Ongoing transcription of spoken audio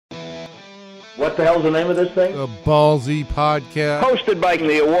What the hell's the name of this thing? The Ballzy podcast. Hosted by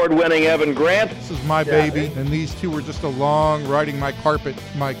the award-winning Evan Grant. This is my baby, and these two were just along riding my carpet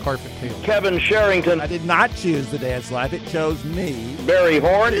tail. Kevin Sherrington. I did not choose the dance life. It chose me. Barry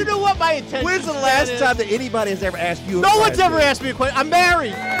Horn. You know what my intention When's the last time that anybody has ever asked you a No question? one's ever asked me a question. I'm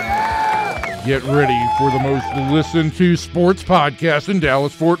married. Get ready for the most listened to sports podcast in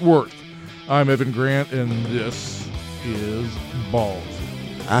Dallas-Fort Worth. I'm Evan Grant, and this is Ballzy.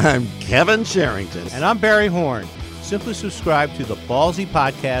 I'm Kevin Sherrington. And I'm Barry Horn. Simply subscribe to the Ballzy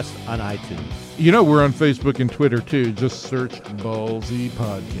Podcast on iTunes. You know, we're on Facebook and Twitter, too. Just search Ballzy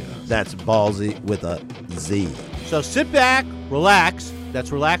Podcast. That's Ballzy with a Z. So sit back, relax,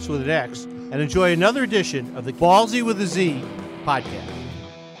 that's relax with an X, and enjoy another edition of the Ballzy with a Z podcast.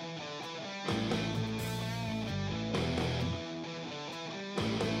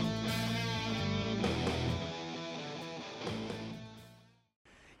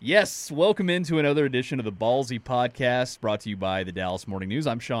 Yes, welcome into another edition of the Ballzy Podcast, brought to you by the Dallas Morning News.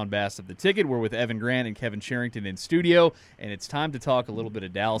 I'm Sean Bass of The Ticket. We're with Evan Grant and Kevin Sherrington in studio, and it's time to talk a little bit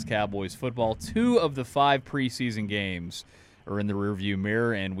of Dallas Cowboys football. 2 of the 5 preseason games are in the rearview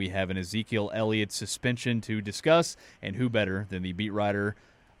mirror, and we have an Ezekiel Elliott suspension to discuss, and who better than the beat writer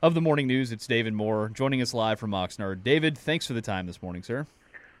of the Morning News? It's David Moore, joining us live from Oxnard. David, thanks for the time this morning, sir.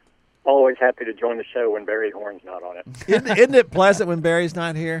 Always happy to join the show when Barry Horn's not on it. Isn't it pleasant when Barry's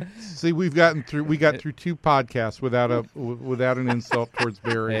not here? See, we got through 2 podcasts without an insult towards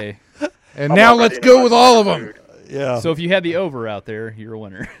Barry. Hey. And now let's go with all of them. Yeah. So if you had the over out there, you're a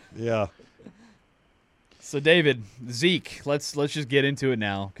winner. Yeah. So, David, Zeke, let's just get into it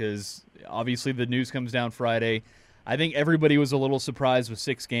now, because obviously the news comes down Friday. I think everybody was a little surprised with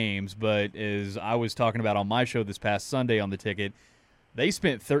 6 games, but as I was talking about on my show this past Sunday on The Ticket, they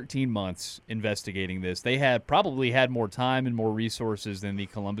spent 13 months investigating this. They probably had more time and more resources than the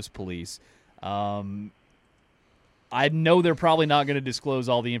Columbus police. I know they're probably not going to disclose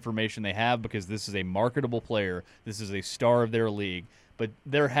all the information they have because this is a marketable player. This is a star of their league. But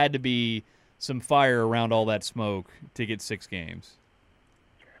there had to be some fire around all that smoke to get 6 games.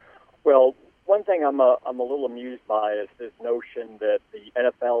 Well, one thing I'm a little amused by is this notion that the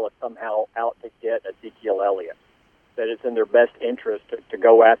NFL is somehow out to get Ezekiel Elliott, that it's in their best interest to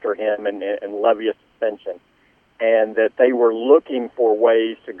go after him and levy a suspension, and that they were looking for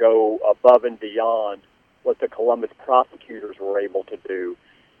ways to go above and beyond what the Columbus prosecutors were able to do,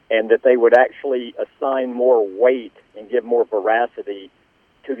 and that they would actually assign more weight and give more veracity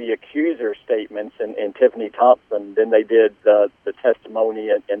to the accuser's statements and Tiffany Thompson than they did the testimony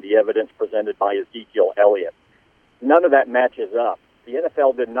and the evidence presented by Ezekiel Elliott. None of that matches up. The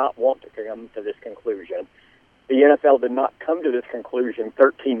NFL did not want to come to this conclusion. The NFL did not come to this conclusion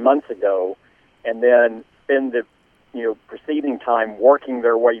 13 months ago and then spend the preceding time working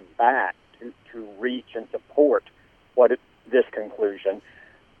their way back to reach and support this conclusion.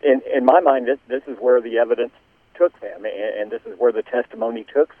 In my mind, this is where the evidence took them, and this is where the testimony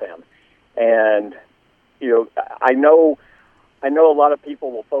took them. And I know a lot of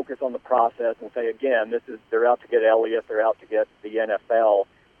people will focus on the process and say, again, they're out to get Elliott, they're out to get the NFL.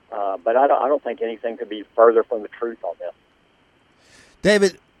 But I don't think anything could be further from the truth on this.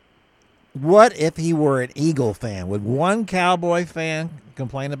 David, what if he were an Eagle fan? Would one Cowboy fan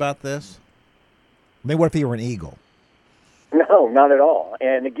complain about this? I mean, what if he were an Eagle? No, not at all.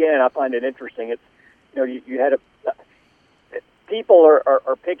 And again, I find it interesting. It's you had people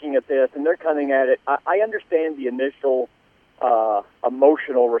are picking at this and they're coming at it. I understand the initial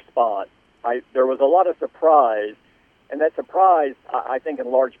emotional response. There was a lot of surprise. And that surprise, I think,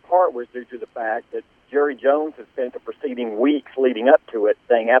 in large part was due to the fact that Jerry Jones has spent the preceding weeks leading up to it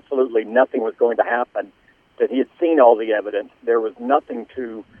saying absolutely nothing was going to happen, that he had seen all the evidence. There was nothing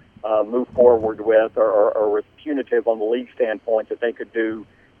to move forward with or was punitive on the league standpoint that they could do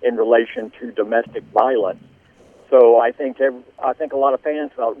in relation to domestic violence. So I think a lot of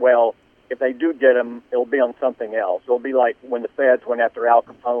fans felt, well, if they do get him, it'll be on something else. It'll be like when the feds went after Al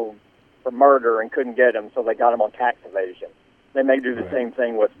Capone for murder and couldn't get him, so they got him on tax evasion. They may do the same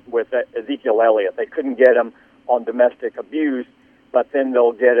thing with Ezekiel Elliott. They couldn't get him on domestic abuse, but then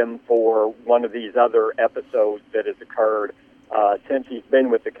they'll get him for one of these other episodes that has occurred since he's been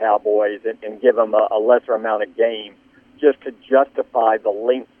with the Cowboys and give him a lesser amount of game just to justify the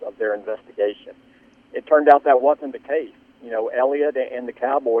length of their investigation. It turned out that wasn't the case. Elliott and the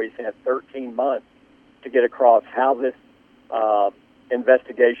Cowboys had 13 months to get across how this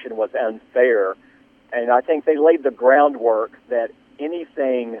investigation was unfair, and I think they laid the groundwork that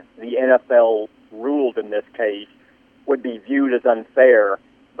anything the NFL ruled in this case would be viewed as unfair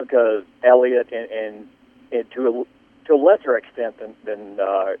because Elliott and to to a lesser extent than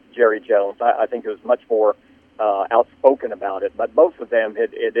Jerry Jones. I think he was much more outspoken about it. But both of them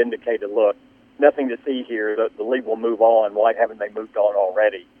had indicated, look, nothing to see here. The league will move on. Why haven't they moved on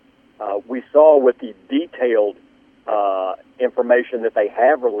already? We saw with the detailed information that they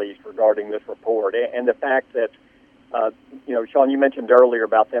have released regarding this report, and the fact that, Sean, you mentioned earlier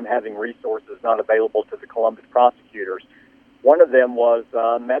about them having resources not available to the Columbus prosecutors. One of them was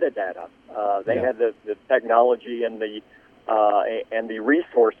metadata. They had the technology and the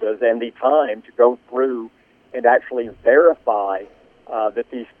resources and the time to go through and actually verify that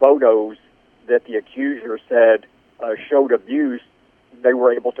these photos that the accuser said showed abuse, they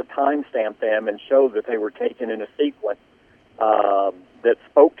were able to timestamp them and show that they were taken in a sequence that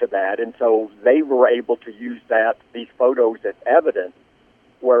spoke to that. And so they were able to use these photos as evidence,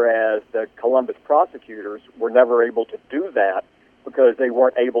 whereas the Columbus prosecutors were never able to do that because they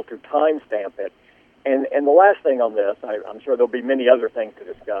weren't able to timestamp it. And the last thing on this, I'm sure there'll be many other things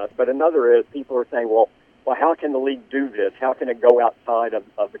to discuss, but another is people are saying, well, how can the league do this? How can it go outside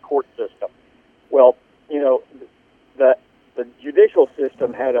of the court system? Well, the judicial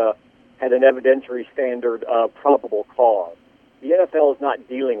system had an evidentiary standard of probable cause. The NFL is not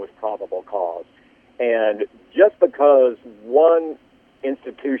dealing with probable cause. And just because one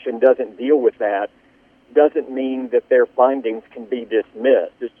institution doesn't deal with that doesn't mean that their findings can be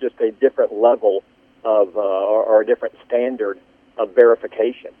dismissed. It's just a different level of or a different standard of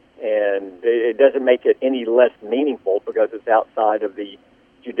verification. And it doesn't make it any less meaningful because it's outside of the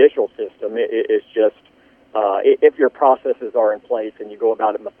judicial system. It's just if your processes are in place and you go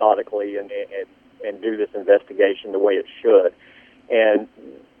about it methodically and do this investigation the way it should. And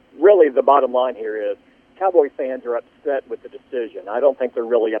really the bottom line here is Cowboy fans are upset with the decision. I don't think they're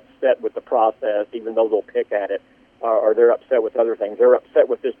really upset with the process, even though they'll pick at it, or they're upset with other things. They're upset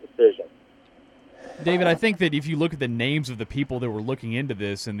with this decision. David, I think that if you look at the names of the people that were looking into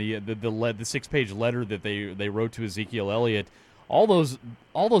this and the 6-page letter that they wrote to Ezekiel Elliott, all those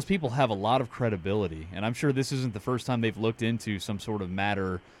people have a lot of credibility, and I'm sure this isn't the first time they've looked into some sort of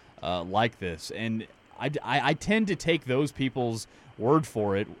matter like this. And I tend to take those people's word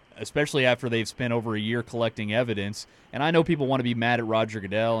for it, especially after they've spent over a year collecting evidence. And I know people want to be mad at Roger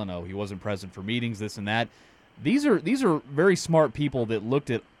Goodell and he wasn't present for meetings, this and that. These are very smart people that looked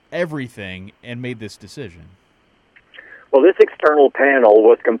at everything and made this decision. Well, this external panel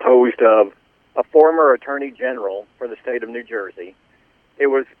was composed of a former attorney general for the state of New Jersey. It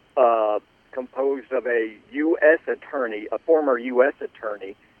was composed of a U.S. attorney, a former U.S.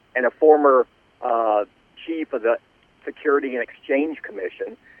 attorney, and a former chief of the Security and Exchange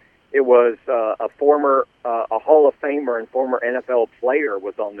Commission. It was a former a Hall of Famer and former NFL player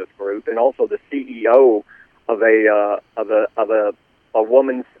was on this group, and also the CEO of a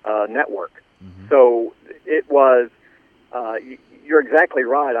woman's network. Mm-hmm. So it was. You're exactly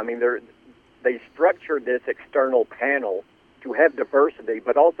right. I mean, they structured this external panel to have diversity,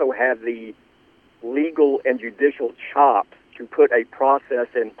 but also have the legal and judicial chops to put a process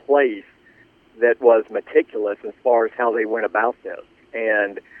in place that was meticulous as far as how they went about this.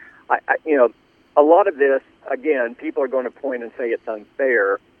 And a lot of this, again, people are going to point and say it's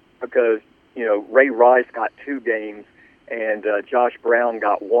unfair because Ray Rice got 2 games and Josh Brown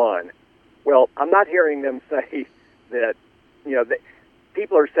got 1. Well, I'm not hearing them say that.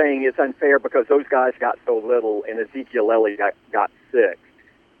 People are saying it's unfair because those guys got so little and Ezekiel Elliott got 6.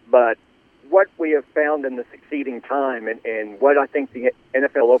 But what we have found in the succeeding time and what I think the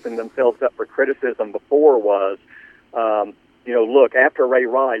NFL opened themselves up for criticism before was, look, after Ray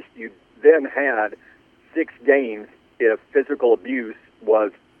Rice, you then had 6 games if physical abuse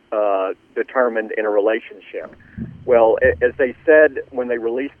was determined in a relationship. Well, as they said when they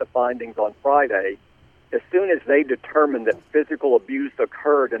released the findings on Friday, as soon as they determined that physical abuse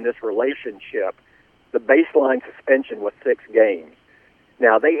occurred in this relationship, the baseline suspension was 6 games.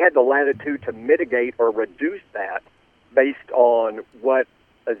 Now, they had the latitude to mitigate or reduce that based on what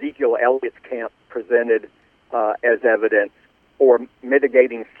Ezekiel Elliott's camp presented as evidence or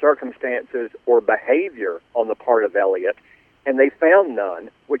mitigating circumstances or behavior on the part of Elliott, and they found none,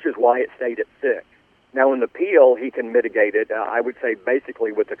 which is why it stayed at 6. Now, in the appeal, he can mitigate it, I would say,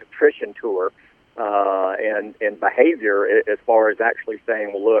 basically with the contrition tour, and behavior as far as actually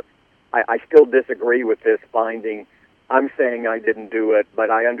saying, well, look, I still disagree with this finding. I'm saying I didn't do it,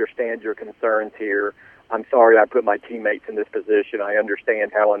 but I understand your concerns here. I'm sorry I put my teammates in this position. I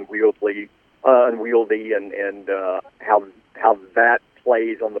understand how unwieldy and how that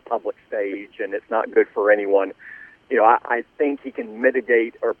plays on the public stage, and it's not good for anyone. I think he can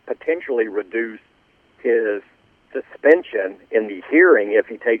mitigate or potentially reduce his suspension in the hearing if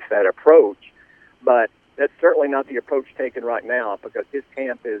he takes that approach. But that's certainly not the approach taken right now, because his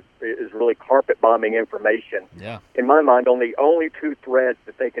camp is really carpet bombing information. Yeah. In my mind, only two threads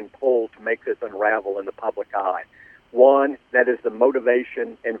that they can pull to make this unravel in the public eye. One, that is the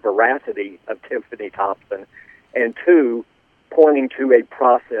motivation and veracity of Tiffany Thompson, and two, pointing to a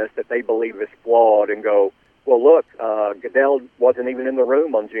process that they believe is flawed and go, well, look, Goodell wasn't even in the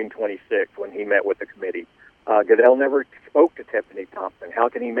room on June 26th when he met with the committee. Goodell never spoke to Tiffany Thompson. How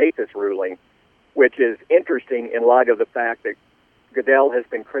can he make this ruling? Which is interesting in light of the fact that Goodell has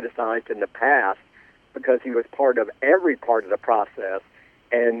been criticized in the past because he was part of every part of the process,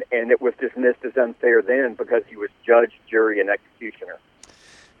 and it was dismissed as unfair then because he was judge, jury, and executioner.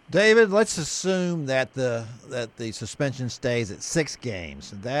 David, let's assume that the suspension stays at 6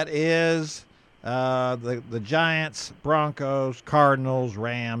 games. That is the Giants, Broncos, Cardinals,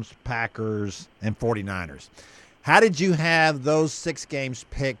 Rams, Packers, and 49ers. How did you have those 6 games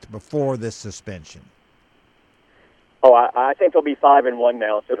picked before this suspension? Oh, I think they'll be 5-1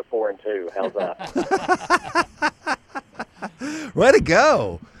 now instead of 4-2. How's that? Way to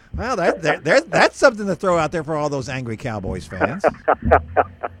go! Well, that's something to throw out there for all those angry Cowboys fans.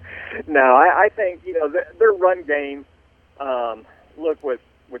 No, I think their run game. Look, with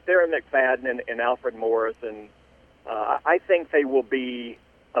Darren McFadden and Alfred Morris, and I think they will be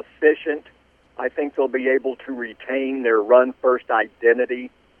efficient. I think they'll be able to retain their run-first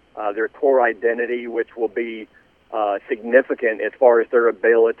identity, their core identity, which will be significant as far as their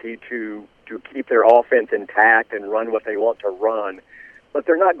ability to keep their offense intact and run what they want to run. But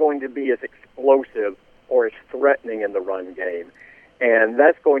they're not going to be as explosive or as threatening in the run game. And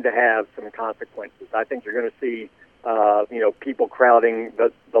that's going to have some consequences. I think you're going to see, people crowding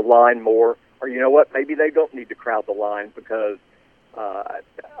the line more. Or you know what? Maybe they don't need to crowd the line, because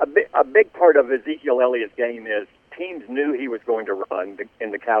a big part of Ezekiel Elliott's game is teams knew he was going to run,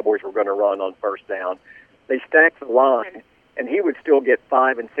 and the Cowboys were going to run on first down. They stacked the line, and he would still get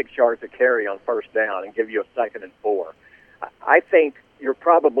 5 and 6 yards of carry on first down and give you a 2nd and 4. I think you're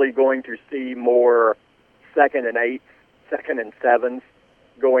probably going to see more 2nd and 8, 2nd and 7s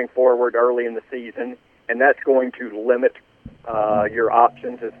going forward early in the season, and that's going to limit your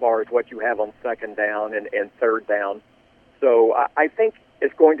options as far as what you have on 2nd down and 3rd down. So I think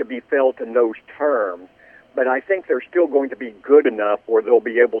it's going to be felt in those terms, but I think they're still going to be good enough where they'll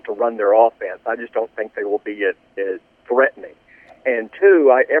be able to run their offense. I just don't think they will be as threatening. And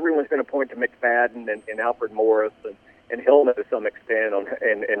two, everyone's going to point to McFadden and Alfred Morris and Hillman to some extent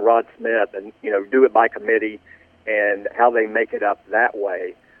and Rod Smith, and do it by committee and how they make it up that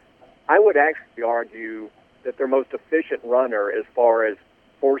way. I would actually argue that their most efficient runner, as far as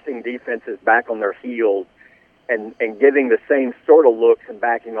forcing defenses back on their heels and giving the same sort of looks and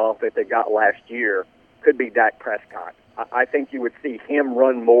backing off that they got last year, could be Dak Prescott. I think you would see him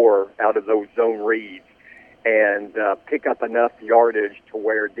run more out of those zone reads and pick up enough yardage to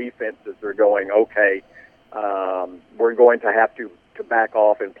where defenses are going, okay, we're going to have to back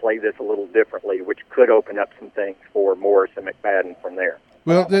off and play this a little differently, which could open up some things for Morris and McFadden from there.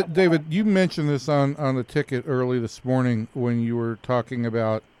 Well, David, you mentioned this on the ticket early this morning when you were talking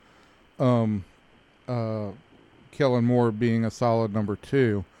about Kellen Moore being a solid number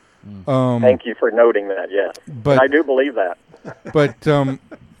 2. Thank you for noting that, yes. But I do believe that. But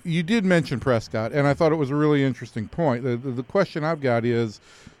you did mention Prescott, and I thought it was a really interesting point. The question I've got is,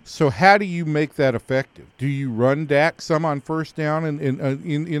 so how do you make that effective? Do you run Dak some on first down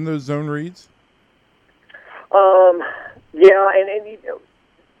in those zone reads? Yeah, and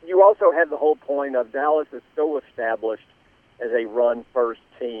you also have the whole point of Dallas is so established as a run-first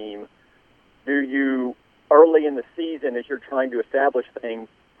team. Do you, early in the season, as you're trying to establish things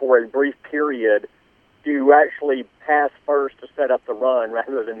for a brief period, do you actually pass first to set up the run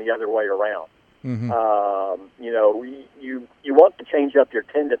rather than the other way around? Mm-hmm. You want to change up your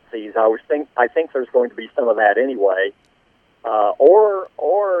tendencies. I think there's going to be some of that anyway.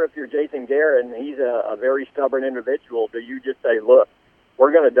 Or if you're Jason Garrett and he's a very stubborn individual, do you just say, look,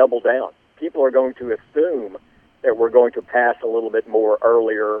 we're going to double down. People are going to assume that we're going to pass a little bit more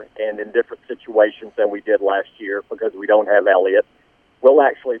earlier and in different situations than we did last year because we don't have Elliott. We'll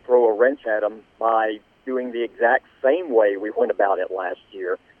actually throw a wrench at them by doing the exact same way we went about it last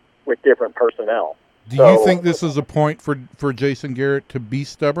year with different personnel. Do you think this is a point for Jason Garrett to be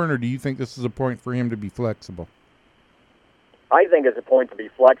stubborn, or do you think this is a point for him to be flexible? I think it's a point to be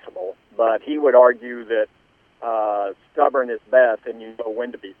flexible, but he would argue that stubborn is best and you know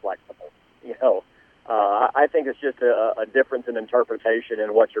when to be flexible. I think it's just a difference in interpretation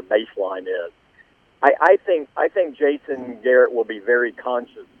and what your baseline is. I think Jason Garrett will be very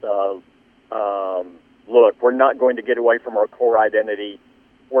conscious of, look, we're not going to get away from our core identity.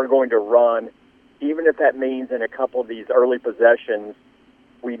 We're going to run even if that means in a couple of these early possessions,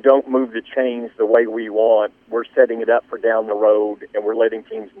 we don't move the chains the way we want, we're setting it up for down the road, and we're letting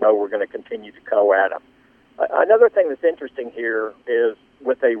teams know we're going to continue to go at them. Another thing that's interesting here is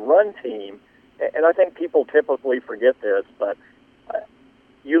with a run team, and I think people typically forget this, but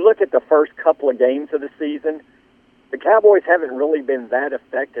you look at the first couple of games of the season, the Cowboys haven't really been that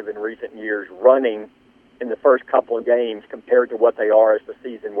effective in recent years running in the first couple of games compared to what they are as the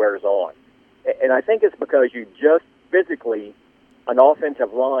season wears on. And I think it's because you just physically, an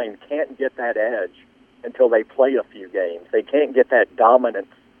offensive line can't get that edge until they play a few games. They can't get that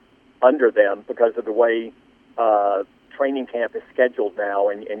dominance under them because of the way training camp is scheduled now,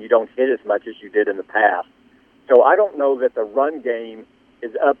 and you don't hit as much as you did in the past. So I don't know that the run game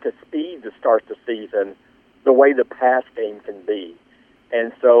is up to speed to start the season the way the pass game can be.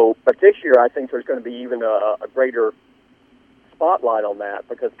 And so, but this year I think there's going to be even a greater spotlight on that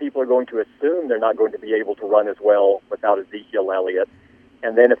because people are going to assume they're not going to be able to run as well without Ezekiel Elliott.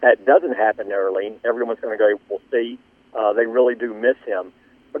 And then if that doesn't happen early, everyone's going to go, well, see, they really do miss him.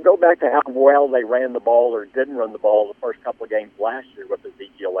 But go back to how well they ran the ball or didn't run the ball the first couple of games last year with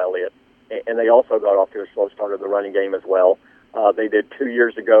Ezekiel Elliott. And they also got off to a slow start of the running game as well. They did 2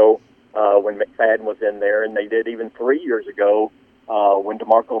 years ago when McFadden was in there, and they did even 3 years ago when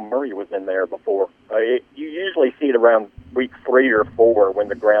DeMarco Murray was in there before. You usually see it around week 3 or 4 when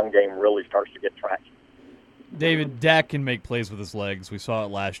the ground game really starts to get traction. David, Dak can make plays with his legs. We saw it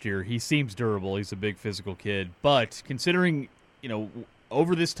last year. He seems durable. He's a big physical kid. But considering,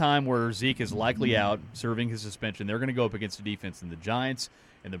 over this time where Zeke is likely out, serving his suspension, they're going to go up against a defense in the Giants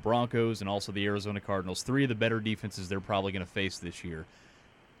and the Broncos and also the Arizona Cardinals, 3 of the better defenses they're probably going to face this year.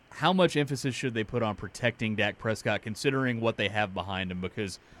 How much emphasis should they put on protecting Dak Prescott, considering what they have behind him?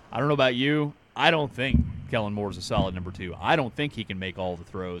 Because I don't know about you, I don't think Kellen Moore's a solid number 2. I don't think he can make all the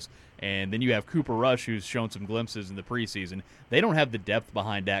throws. And then you have Cooper Rush, who's shown some glimpses in the preseason. They don't have the depth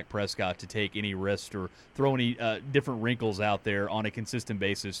behind Dak Prescott to take any risks or throw any different wrinkles out there on a consistent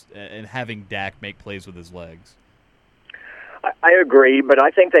basis and having Dak make plays with his legs. I agree, but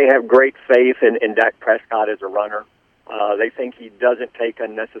I think they have great faith in Dak Prescott as a runner. They think he doesn't take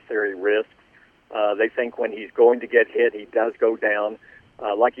unnecessary risks. They think when he's going to get hit, he does go down.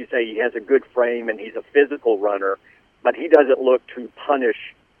 Like you say, he has a good frame and he's a physical runner, but he doesn't look to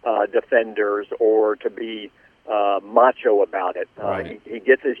punish defenders or to be macho about it. Right. He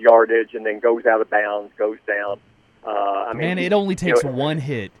gets his yardage and then goes out of bounds, goes down. It only takes one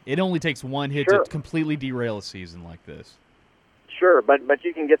hit. It only takes one hit Sure. to completely derail a season like this. Sure, but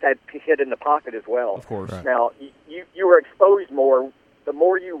you can get that hit in the pocket as well. Of course. Right. Now, you are exposed more. The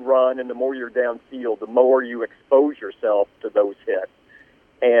more you run and the more you're downfield, the more you expose yourself to those hits.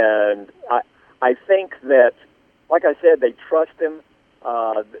 And I think that, like I said, they trust him.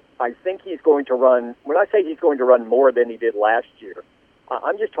 I think he's going to run. When I say he's going to run more than he did last year,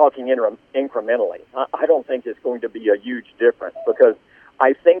 I'm just talking incrementally. I don't think it's going to be a huge difference because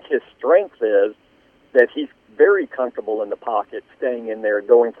I think his strength is that he's very comfortable in the pocket, staying in there,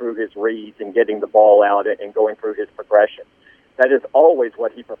 going through his reads and getting the ball out and going through his progression. That is always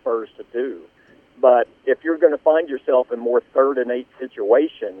what he prefers to do. But if you're going to find yourself in more 3rd and 8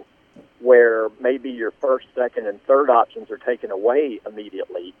 situations where maybe your 1st, 2nd, and 3rd options are taken away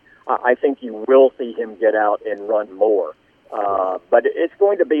immediately, I think you will see him get out and run more. But it's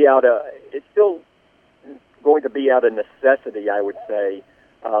going to be it's still going to be out of necessity, I would say,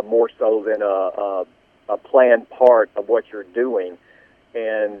 more so than a planned part of what you're doing.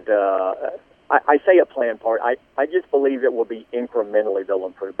 And I say a planned part. I just believe it will be incrementally they'll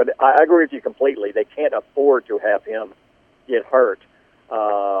improve. But I agree with you completely. They can't afford to have him get hurt.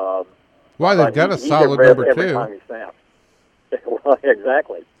 Why, they've got a solid number every 2. time he snaps. Well,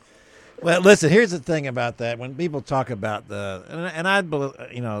 exactly. Well, listen, here's the thing about that. When people talk about and I believe,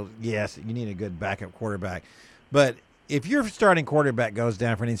 yes, you need a good backup quarterback. But if your starting quarterback goes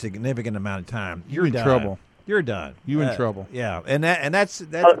down for any significant amount of time, You're in done. trouble. You're done. You in trouble. Yeah, and that's Unless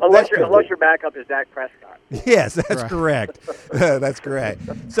that's your backup is Dak Prescott. Yes, that's Right. correct. That's correct.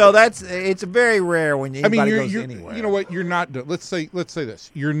 So it's very rare when anybody goes you're anywhere. you know what? You're not done. Let's say this.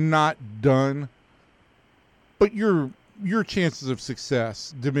 You're not done, but your chances of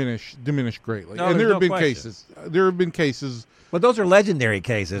success diminish greatly. No, and there there's have no been question. cases. There have been cases. But those are legendary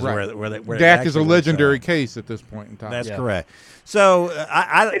cases Right. where Dak is a actually legendary works case at this point in time. out. That's Yeah. correct. So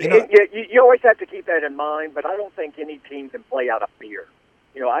You always have to keep that in mind, but I don't think any team can play out of fear.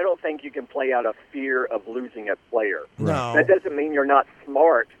 I don't think you can play out of fear of losing a player. no. That doesn't mean you're not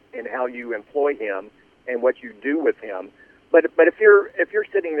smart in how you employ him and what you do with him. But if you're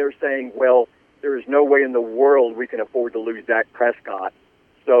sitting there saying, well, there is no way in the world we can afford to lose Dak Prescott,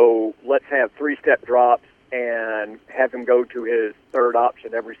 So let's have 3-step drops and have him go to his third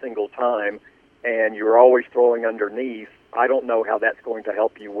option every single time, and you're always throwing underneath. I don't know how that's going to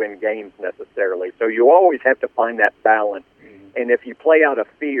help you win games necessarily. So you always have to find that balance. And if you play out of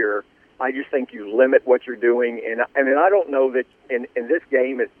fear, I just think you limit what you're doing. And I mean, I don't know that in this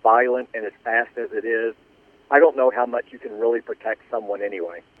game, as violent and as fast as it is, I don't know how much you can really protect someone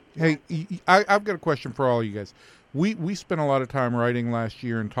anyway. Hey, I've got a question for all you guys. We spent a lot of time writing last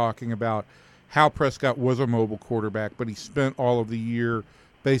year and talking about how Prescott was a mobile quarterback, but he spent all of the year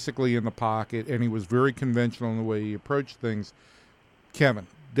basically in the pocket, and he was very conventional in the way he approached things. Kevin,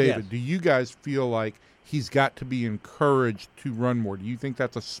 David, Yes. Do you guys feel like he's got to be encouraged to run more? Do you think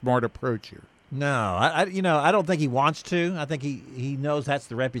that's a smart approach here? No, I don't think he wants to. I think he knows that's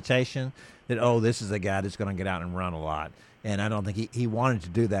the reputation that, this is a guy that's going to get out and run a lot. And I don't think he wanted to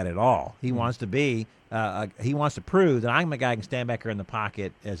do that at all. He wants to be, he wants to prove that I'm a guy who can stand back here in the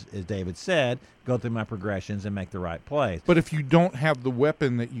pocket, as David said, go through my progressions and make the right plays. But if you don't have the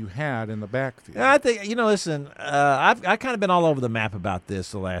weapon that you had in the backfield. I think, listen, I've kind of been all over the map about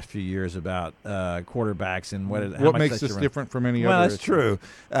this the last few years about quarterbacks and how what much makes they this run. different from any Well, other that's issue? true.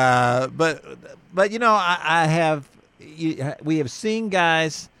 But I have we have seen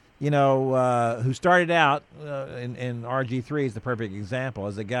guys, who started out in RG3 is the perfect example,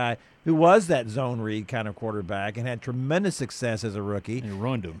 as a guy who was that zone read kind of quarterback and had tremendous success as a rookie. And it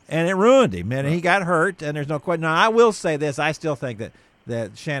ruined him. And it ruined him, and he got hurt, and there's no question. Now, I will say this. I still think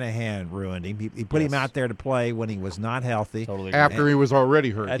that Shanahan ruined him. He put him out there to play when he was not healthy. Totally. After he was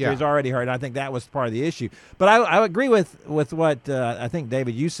already hurt. After yeah. he was already hurt. I think that was part of the issue. But I agree with what I think,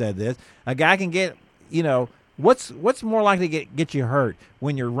 David, you said this. A guy can get, what's more likely to get you hurt?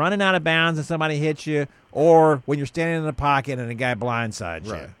 When you're running out of bounds and somebody hits you, or when you're standing in the pocket and a guy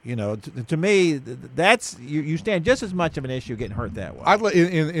blindsides Right. you? To me, that's you stand just as much of an issue getting hurt that way.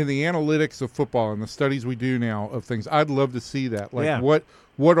 In the analytics of football and the studies we do now of things, I'd love to see that. Like Yeah.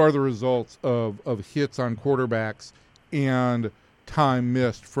 what are the results of hits on quarterbacks and time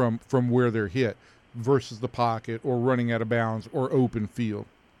missed from where they're hit versus the pocket or running out of bounds or open field?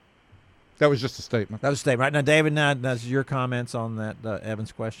 That was just a statement. That was a statement. Right now, David, that's your comments on that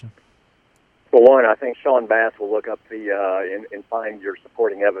Evans question. For one, I think Sean Bass will look up and find your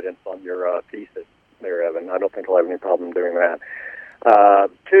supporting evidence on your thesis there, Evan. I don't think he'll have any problem doing that.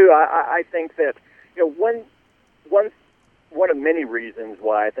 Two, I think that one of many reasons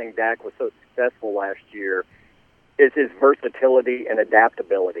why I think Dak was so successful last year is his versatility and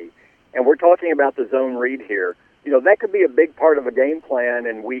adaptability. And we're talking about the zone read here. That could be a big part of a game plan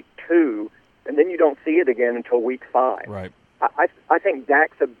in week 2, and then you don't see it again until week 5. Right. I think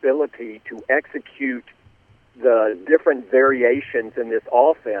Dak's ability to execute the different variations in this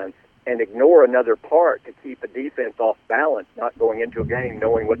offense and ignore another part to keep a defense off balance, not going into a game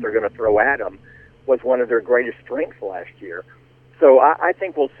knowing what they're going to throw at them, was one of their greatest strengths last year. So I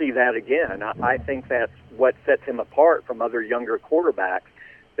think we'll see that again. I think that's what sets him apart from other younger quarterbacks,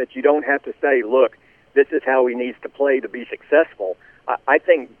 that you don't have to say, look, this is how he needs to play to be successful. I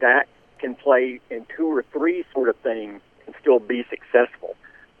think Dak can play in 2 or 3 sort of things and still be successful.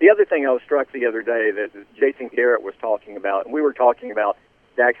 The other thing I was struck the other day that Jason Garrett was talking about, and we were talking about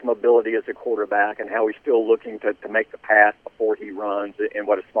Dak's mobility as a quarterback and how he's still looking to make the pass before he runs and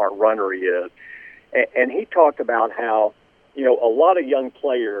what a smart runner he is. And he talked about how, a lot of young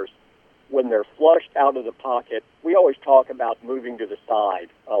players, when they're flushed out of the pocket, we always talk about moving to the side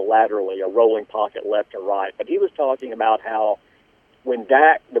laterally, a rolling pocket left or right. But he was talking about how when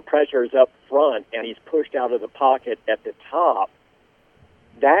Dak, the pressure is up front and he's pushed out of the pocket at the top,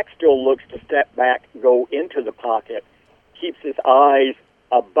 Dak still looks to step back, go into the pocket, keeps his eyes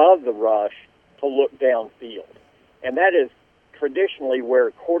above the rush to look downfield. And that is traditionally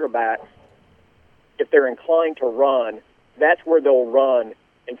where quarterbacks, if they're inclined to run, that's where they'll run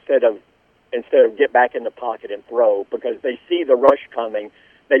instead of get back in the pocket and throw, because they see the rush coming,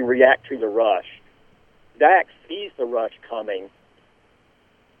 they react to the rush. Dak sees the rush coming,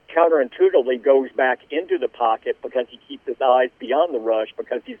 counterintuitively goes back into the pocket because he keeps his eyes beyond the rush,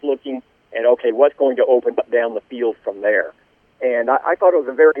 because he's looking at, okay, what's going to open up down the field from there. And I thought it was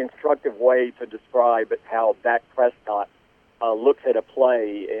a very instructive way to describe how Dak Prescott looks at a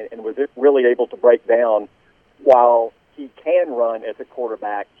play and was really able to break down, while he can run as a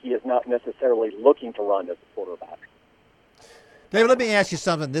quarterback, he is not necessarily looking to run as a quarterback. David, let me ask you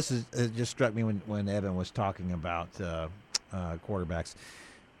something. This just struck me when Evan was talking about quarterbacks.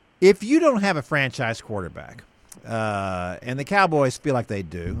 If you don't have a franchise quarterback, and the Cowboys feel like they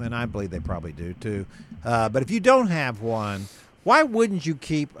do, and I believe they probably do too, but if you don't have one, Why wouldn't you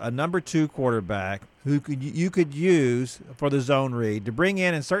keep a number 2 quarterback who you could use for the zone read to bring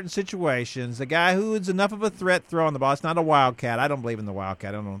in certain situations a guy who is enough of a threat throwing the ball? It's not a wildcat. I don't believe in the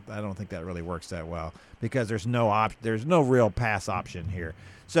wildcat. I don't think that really works that well because there's no real pass option here.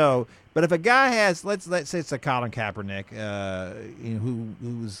 So, but if a guy has, let's say it's a Colin Kaepernick,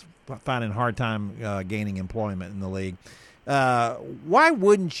 who's finding a hard time gaining employment in the league. Why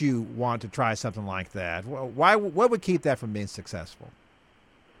wouldn't you want to try something like that? What would keep that from being successful?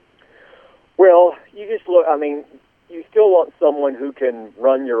 Well, you just look. I mean, you still want someone who can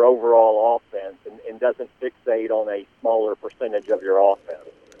run your overall offense and doesn't fixate on a smaller percentage of your offense.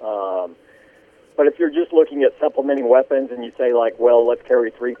 But if you're just looking at supplementing weapons and you say, like, well, let's carry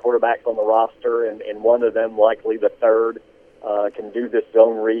 3 quarterbacks on the roster and one of them, likely the third, can do this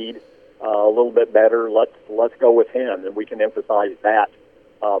zone read a little bit better, let's go with him, and we can emphasize that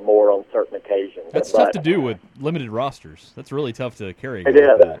more on certain occasions. That's tough to do with limited rosters. That's really tough to carry. It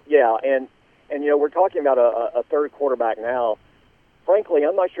is, yeah. And we're talking about a third quarterback now. Frankly,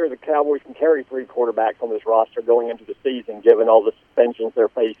 I'm not sure the Cowboys can carry 3 quarterbacks on this roster going into the season, given all the suspensions they're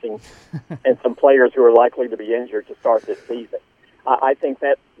facing and some players who are likely to be injured to start this season. I think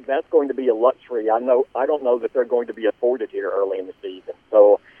that's going to be a luxury. I don't know that they're going to be afforded here early in the season.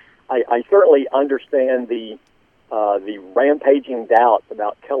 So I certainly understand the rampaging doubts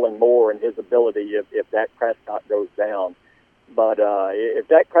about Kellen Moore and his ability if Dak Prescott goes down. But if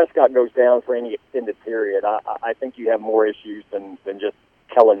Dak Prescott goes down for any extended period, I think you have more issues than just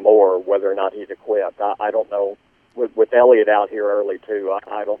Kellen Moore, whether or not he's equipped. I don't know. With Elliott out here early, too,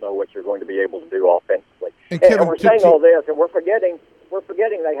 I don't know what you're going to be able to do offensively. And we're saying all this, and we're forgetting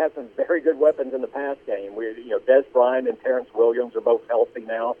they have some very good weapons in the pass game. Des Bryant and Terrence Williams are both healthy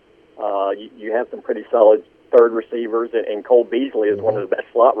now. You have some pretty solid third receivers, and Cole Beasley is one of the best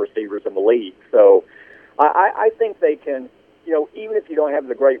slot receivers in the league. So I think they can, even if you don't have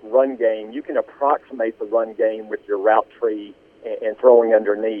the great run game, you can approximate the run game with your route tree and throwing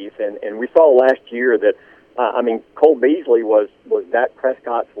underneath. And we saw last year that, Cole Beasley was Dak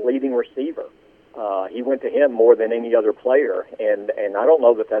Prescott's leading receiver. He went to him more than any other player, and I don't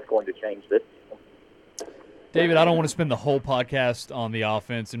know that that's going to change this season. David, I don't want to spend the whole podcast on the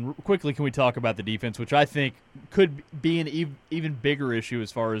offense, and quickly can we talk about the defense, which I think could be an even bigger issue as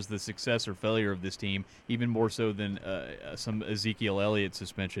far as the success or failure of this team, even more so than some Ezekiel Elliott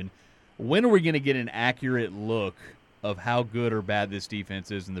suspension. When are we going to get an accurate look of how good or bad this defense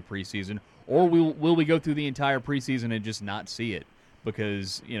is in the preseason, or will we go through the entire preseason and just not see it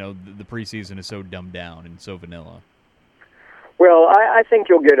because, the preseason is so dumbed down and so vanilla? Well, I think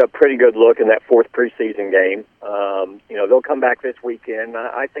you'll get a pretty good look in that 4th preseason game. They'll come back this weekend.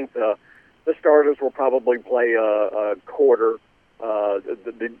 I think the starters will probably play a quarter,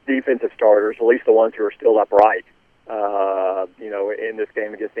 the defensive starters, at least the ones who are still upright, in this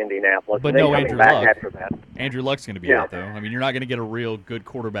game against Indianapolis. But and no Andrew Luck. After that. Andrew Luck's going to be out, though. You're not going to get a real good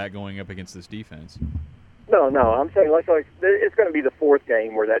quarterback going up against this defense. No. I'm saying it's going to be the 4th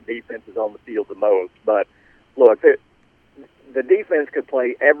game where that defense is on the field the most. But, look, the defense could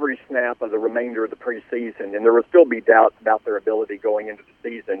play every snap of the remainder of the preseason, and there will still be doubts about their ability going into the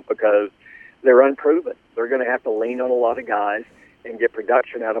season because they're unproven. They're going to have to lean on a lot of guys and get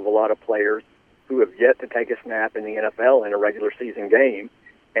production out of a lot of players who have yet to take a snap in the NFL in a regular season game,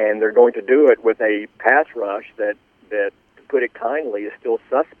 and they're going to do it with a pass rush that to put it kindly, is still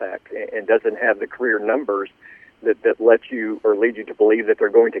suspect and doesn't have the career numbers that let you or lead you to believe that they're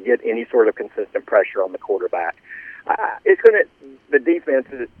going to get any sort of consistent pressure on the quarterback. The defense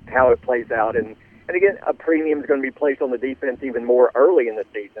is how it plays out, and again, a premium is going to be placed on the defense even more early in the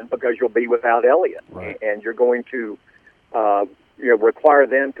season because you'll be without Elliott, right. And you're going to require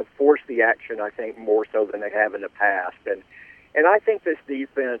them to force the action, I think, more so than they have in the past. And I think this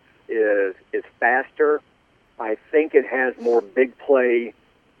defense is faster. I think it has more big play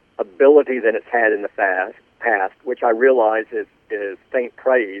ability than it's had in the past, which I realize is faint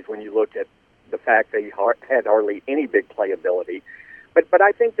praise when you look at the fact they had hardly any big play ability. But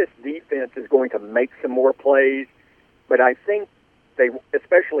I think this defense is going to make some more plays. But I think they,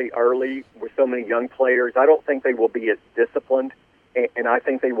 especially early with so many young players, I don't think they will be as disciplined, and I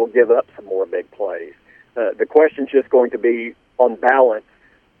think they will give up some more big plays. The question's just going to be, on balance,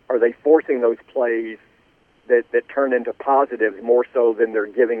 are they forcing those plays that turn into positives more so than they're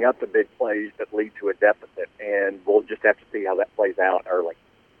giving up the big plays that lead to a deficit? And we'll just have to see how that plays out early.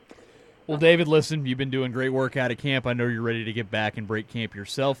 Well, David, listen, you've been doing great work out of camp. I know you're ready to get back and break camp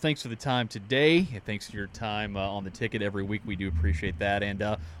yourself. Thanks for the time today. And thanks for your time on the ticket every week. We do appreciate that. And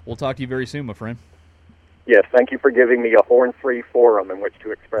we'll talk to you very soon, my friend. Yes, thank you for giving me a horn-free forum in which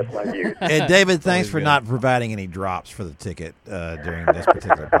to express my views. And David, thanks for not providing any drops for the ticket during this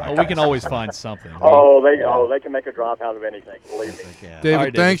particular podcast. Oh, we can always find something. They can make a drop out of anything, believe me. Yeah. David, All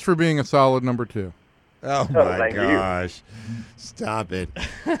right, thanks for being a solid number 2. Oh, my thank you. gosh. Stop it.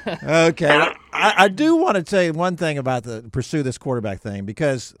 Okay. I do want to tell you one thing about pursue this quarterback thing,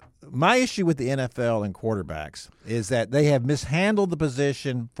 because my issue with the NFL and quarterbacks is that they have mishandled the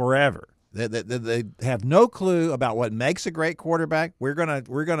position forever. They have no clue about what makes a great quarterback. We're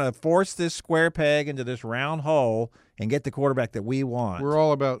gonna force this square peg into this round hole and get the quarterback that we want. We're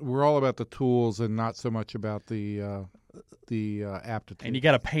all about the tools and not so much about the aptitude. And you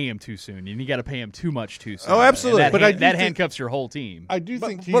got to pay him too soon, and you got to pay him too much too soon. Oh, absolutely. And But that handcuffs your whole team. I do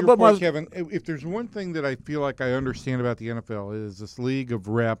think, to but your point, Kevin, if there's one thing that I feel like I understand about the NFL is this league of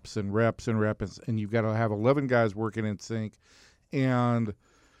reps, and you've got to have 11 guys working in sync, and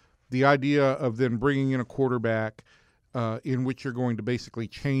the idea of then bringing in a quarterback in which you're going to basically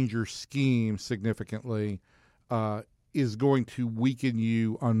change your scheme significantly is going to weaken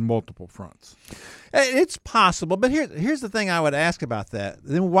you on multiple fronts. It's possible, but here's the thing I would ask about that.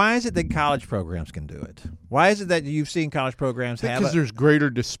 Then why is it that college programs can do it? Why is it that you've seen college programs have Because there's greater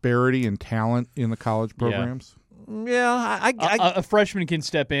disparity in talent in the college programs. Yeah, a freshman can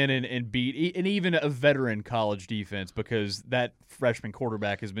step in and beat and even a veteran college defense, because that freshman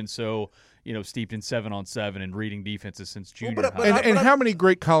quarterback has been so steeped in 7-on-7 and reading defenses since junior high. And how many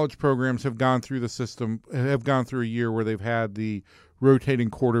great college programs have gone through the system, have gone through a year where they've had the rotating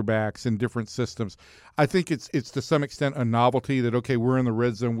quarterbacks in different systems? I think it's to some extent a novelty that, okay, we're in the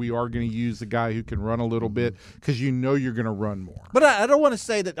red zone, we are going to use the guy who can run a little bit because you're going to run more. But I don't want to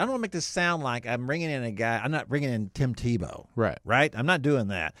say that. I don't want to make this sound like I'm bringing in a guy. I'm not bringing in Tim Tebow. Right? I'm not doing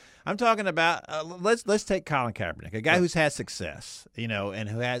that. I'm talking about let's take Colin Kaepernick, a guy who's had success, and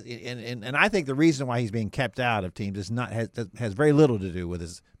who has and I think the reason why he's being kept out of teams has very little to do with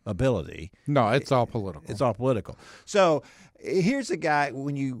his ability. No, it's all political. It's all political. So here's a guy,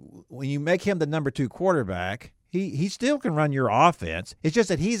 when you make him the number 2 quarterback, he still can run your offense. It's just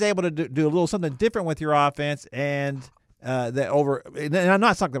that he's able to do a little something different with your offense, and and I'm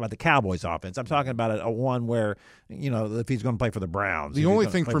not talking about the Cowboys offense. I'm talking about a one where, if he's going to play for the Browns. The only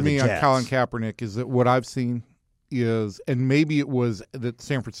thing for me on Colin Kaepernick is that what I've seen is, and maybe it was that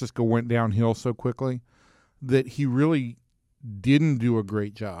San Francisco went downhill so quickly, that he really didn't do a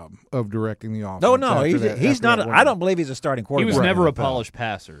great job of directing the offense. No, he's not. I don't believe he's a starting quarterback. He was never a polished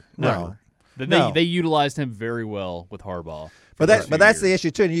passer. No. They utilized him very well with Harbaugh. But that's the issue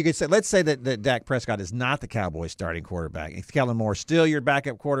too. And you could say, let's say that Dak Prescott is not the Cowboys' starting quarterback. If Kellen Moore's still your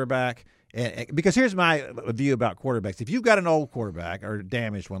backup quarterback, because here's my view about quarterbacks: if you've got an old quarterback or a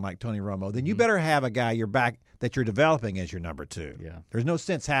damaged one like Tony Romo, then you better have a guy that you're developing as your number 2. Yeah, there's no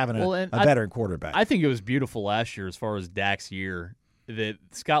sense having a veteran quarterback. I think it was beautiful last year as far as Dak's year, that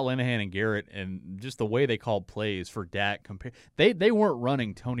Scott Linehan and Garrett and just the way they called plays for Dak they weren't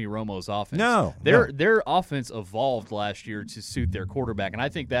running Tony Romo's offense. No. Their offense evolved last year to suit their quarterback, and I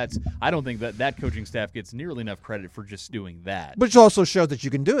don't think that coaching staff gets nearly enough credit for just doing that. Which also shows that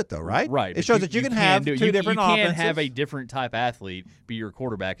you can do it, though, right? Right. It shows that you can have two different offenses. You can have a different type athlete be your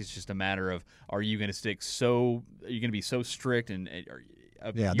quarterback. It's just a matter of, are you going to be so strict and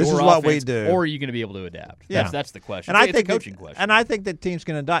this is what we do, or are you going to be able to adapt? Yeah, that's the question. And it's a coaching question. And I think that teams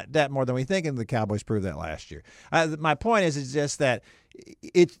can adapt more than we think, and the Cowboys proved that last year. My point is just that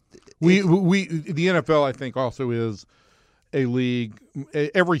the NFL, I think, also is a league.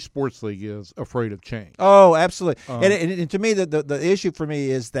 Every sports league is afraid of change. Oh, absolutely. And to me, the issue for me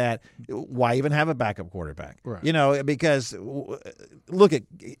is that why even have a backup quarterback? Right. Because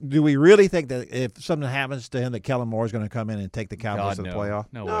do we really think that if something happens to him that Kellen Moore is going to come in and take the Cowboys to the playoff?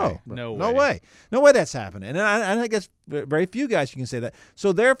 No way. No way that's happening. And I think that's very few guys you can say that.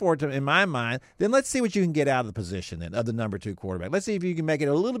 So therefore, in my mind, then let's see what you can get out of the position then of the number 2 quarterback. Let's see if you can make it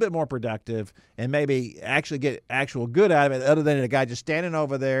a little bit more productive and maybe actually get actual good out of it, other than a guy just standing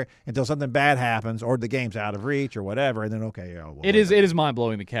over there until something bad happens or the game's out of reach or whatever, and then it is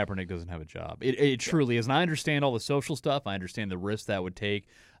mind-blowing that Kaepernick doesn't have a job. It truly is. And I understand all the social stuff. I understand the risk that would take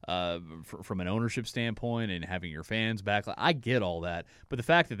from an ownership standpoint and having your fans back. I get all that. But the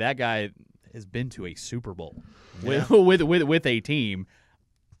fact that guy has been to a Super Bowl with a team,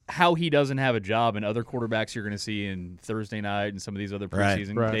 how he doesn't have a job, and other quarterbacks you're going to see in Thursday night and some of these other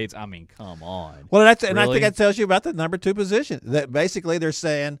preseason dates. I mean, come on. Well, and I think that tells you about the number 2 position. That basically they're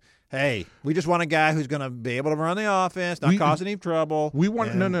saying, hey, we just want a guy who's going to be able to run the offense, not cause any trouble. We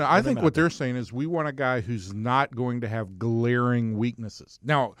want no. I think what they're saying is we want a guy who's not going to have glaring weaknesses.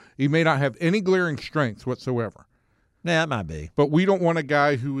 Now, he may not have any glaring strengths whatsoever, Yeah, it might be. But we don't want a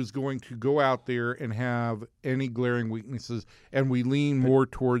guy who is going to go out there and have any glaring weaknesses, and we lean more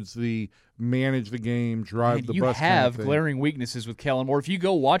towards the manage the game, drive the you bus. have kind of thing. glaring weaknesses with Kellen Moore. If you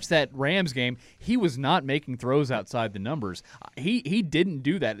go watch that Rams game, he was not making throws outside the numbers. He didn't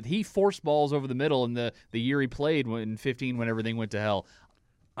do that. He forced balls over the middle in the year he played in 15 when everything went to hell.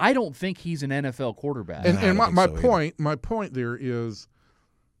 I don't think he's an NFL quarterback. And my point there is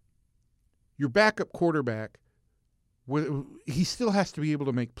your backup quarterback, he still has to be able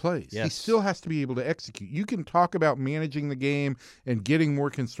to make plays. Yes. He still has to be able to execute. You can talk about managing the game and getting more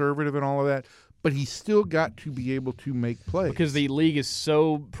conservative and all of that, but he's still got to be able to make plays. Because the league is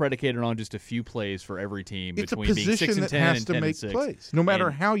so predicated on just a few plays for every team. It's a between being 6 position and that 10 has and to 10 make and 6. plays. No matter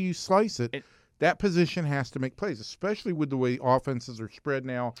And how you slice it, that position has to make plays, especially with the way offenses are spread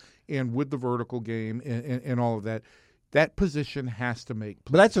now and with the vertical game and all of that. That position has to make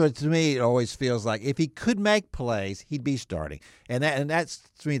plays. But that's what, to me, it always feels like if he could make plays, he'd be starting. And that's,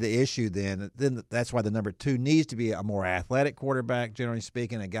 to me, the issue then. Then that's why the number 2 needs to be a more athletic quarterback, generally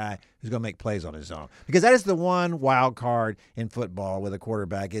speaking, a guy who's going to make plays on his own. Because that is the one wild card in football with a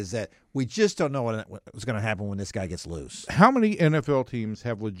quarterback, is that we just don't know what's going to happen when this guy gets loose. How many NFL teams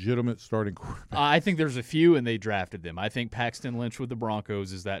have legitimate starting quarterbacks? I think there's a few, and they drafted them. I think Paxton Lynch with the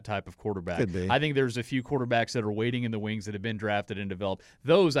Broncos is that type of quarterback. Could be. I think there's a few quarterbacks that are waiting in the wings that have been drafted and developed.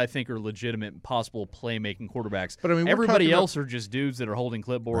 Those, I think, are legitimate, possible playmaking quarterbacks. But I mean, everybody else are just dudes that are holding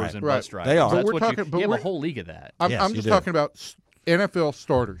clipboards and bus drivers. They are. That's But what you have a whole league of that. I'm Yes, just you do. talking about NFL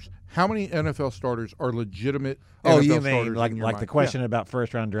starters. How many NFL starters are legitimate Oh, NFL you starters mean in like your the mind? question Yeah. about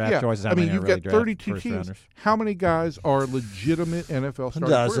first-round draft Yeah. choices? How I mean, many you've are got really draft 32 teams. first-rounders? How many guys are legitimate NFL starting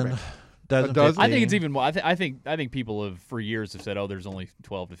dozen. quarterbacks? Dozen, A dozen? I think 15. it's even more. I think people have for years have said, "Oh, there's only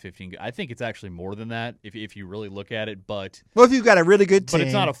 12 to 15." I think it's actually more than that if you really look at it. But Well, if you've got a really good team. but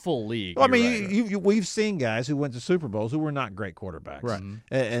it's not a full league. Well, I You're mean, right. we've seen guys who went to Super Bowls who were not great quarterbacks, Right.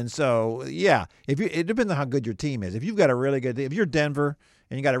 And so, yeah, it depends on how good your team is. If you've got a really good, if you're Denver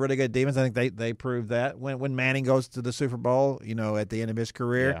and you got a really good defense, I think they proved that when Manning goes to the Super Bowl, at the end of his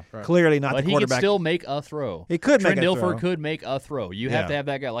career, Yeah. clearly not But the he quarterback. could still make a throw. He could Trent make a Dilfer throw. could make a throw. You have Yeah. to have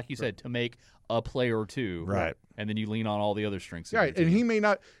that guy, like you said, to make a play or two. Right. And then you lean on all the other strengths. of Right, your and team. he may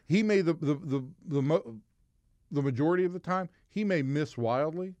not. He may the majority of the time he may miss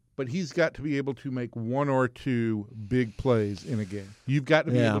wildly, but he's got to be able to make one or two big plays in a game. You've got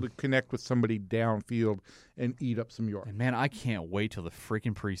to be Yeah. able to connect with somebody downfield and eat up some yards. And man, I can't wait till the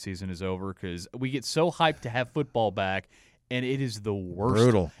freaking preseason is over because we get so hyped to have football back. And it is the worst.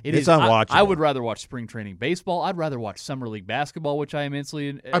 Brutal. It It's is unwatchable. I would rather watch spring training baseball. I'd rather watch summer league basketball, which I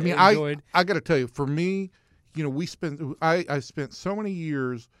immensely I mean, enjoyed. I got to tell you, for me, I spent so many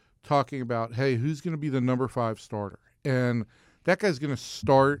years talking about, hey, who's going to be the number 5 starter, and that guy's going to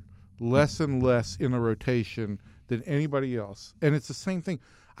start less and less in the rotation than anybody else, and it's the same thing.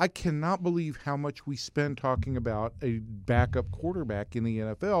 I cannot believe how much we spend talking about a backup quarterback in the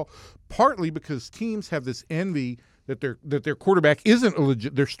NFL, partly because teams have this envy that their quarterback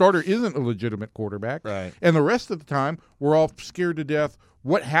isn't their starter isn't a legitimate quarterback, Right. and the rest of the time we're all scared to death.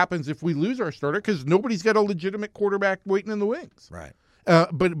 What happens if we lose our starter? Because nobody's got a legitimate quarterback waiting in the wings. Right.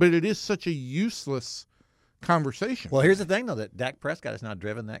 But it is such a useless conversation. Well, here's the thing, though, that Dak Prescott has not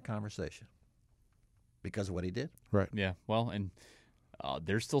driven that conversation because of what he did. Right. Yeah, well, and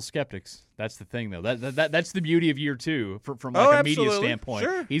there's still skeptics. That's the thing, though. That's the beauty of year 2 from like a media absolutely. standpoint.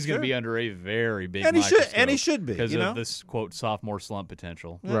 Sure, He's going to sure. be under a very big And he should- microscope and he should be, because you know? of this quote sophomore slump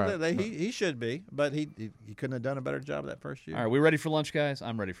potential. Right. He should be, but he couldn't have done a better job that first year. All right, we ready for lunch, guys?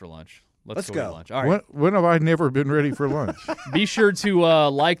 I'm ready for lunch. Let's go. to lunch. All right. When have I never been ready for lunch? Be sure to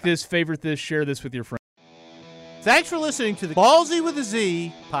like this, favorite this, share this with your friends. Thanks for listening to the Ballzy with a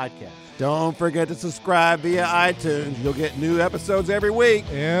Z podcast. Don't forget to subscribe via iTunes. You'll get new episodes every week.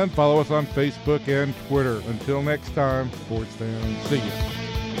 And follow us on Facebook and Twitter. Until next time, sports fans, see you.